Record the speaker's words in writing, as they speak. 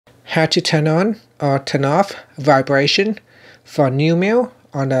how to turn on or turn off vibration for new mail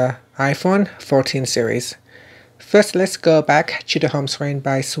on the iPhone 14 series. First, let's go back to the home screen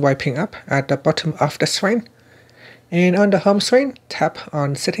by swiping up at the bottom of the screen. And on the home screen, tap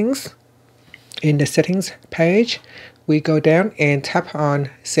on Settings. In the Settings page, we go down and tap on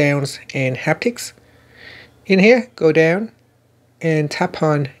Sounds and Haptics. In here, go down and tap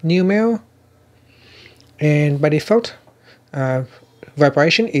on New Mail. And by default,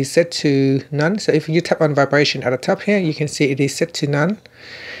 vibration is set to none. So if you tap on vibration at the top here, you can see it is set to none.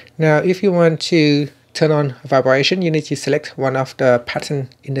 Now, if you want to turn on vibration, you need to select one of the pattern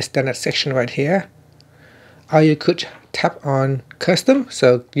in the standard section right here. Or you could tap on custom,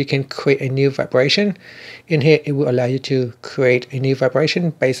 so you can create a new vibration. In here, it will allow you to create a new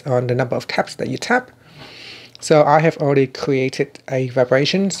vibration based on the number of taps that you tap. So I have already created a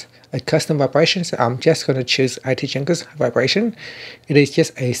custom vibration, so I'm just going to choose IT Junkers vibration. It is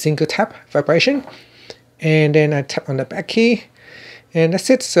just a single tap vibration. And then I tap on the back key, and that's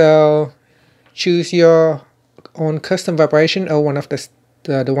it. So choose your own custom vibration or one of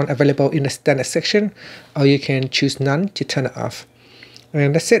the one available in the standard section, or you can choose none to turn it off.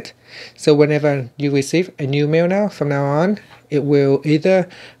 And that's it. So whenever you receive a new mail now, from now on, it will either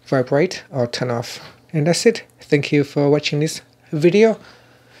vibrate or turn off. And that's it. Thank you for watching this video.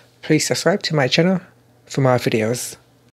 Please subscribe to my channel for more videos.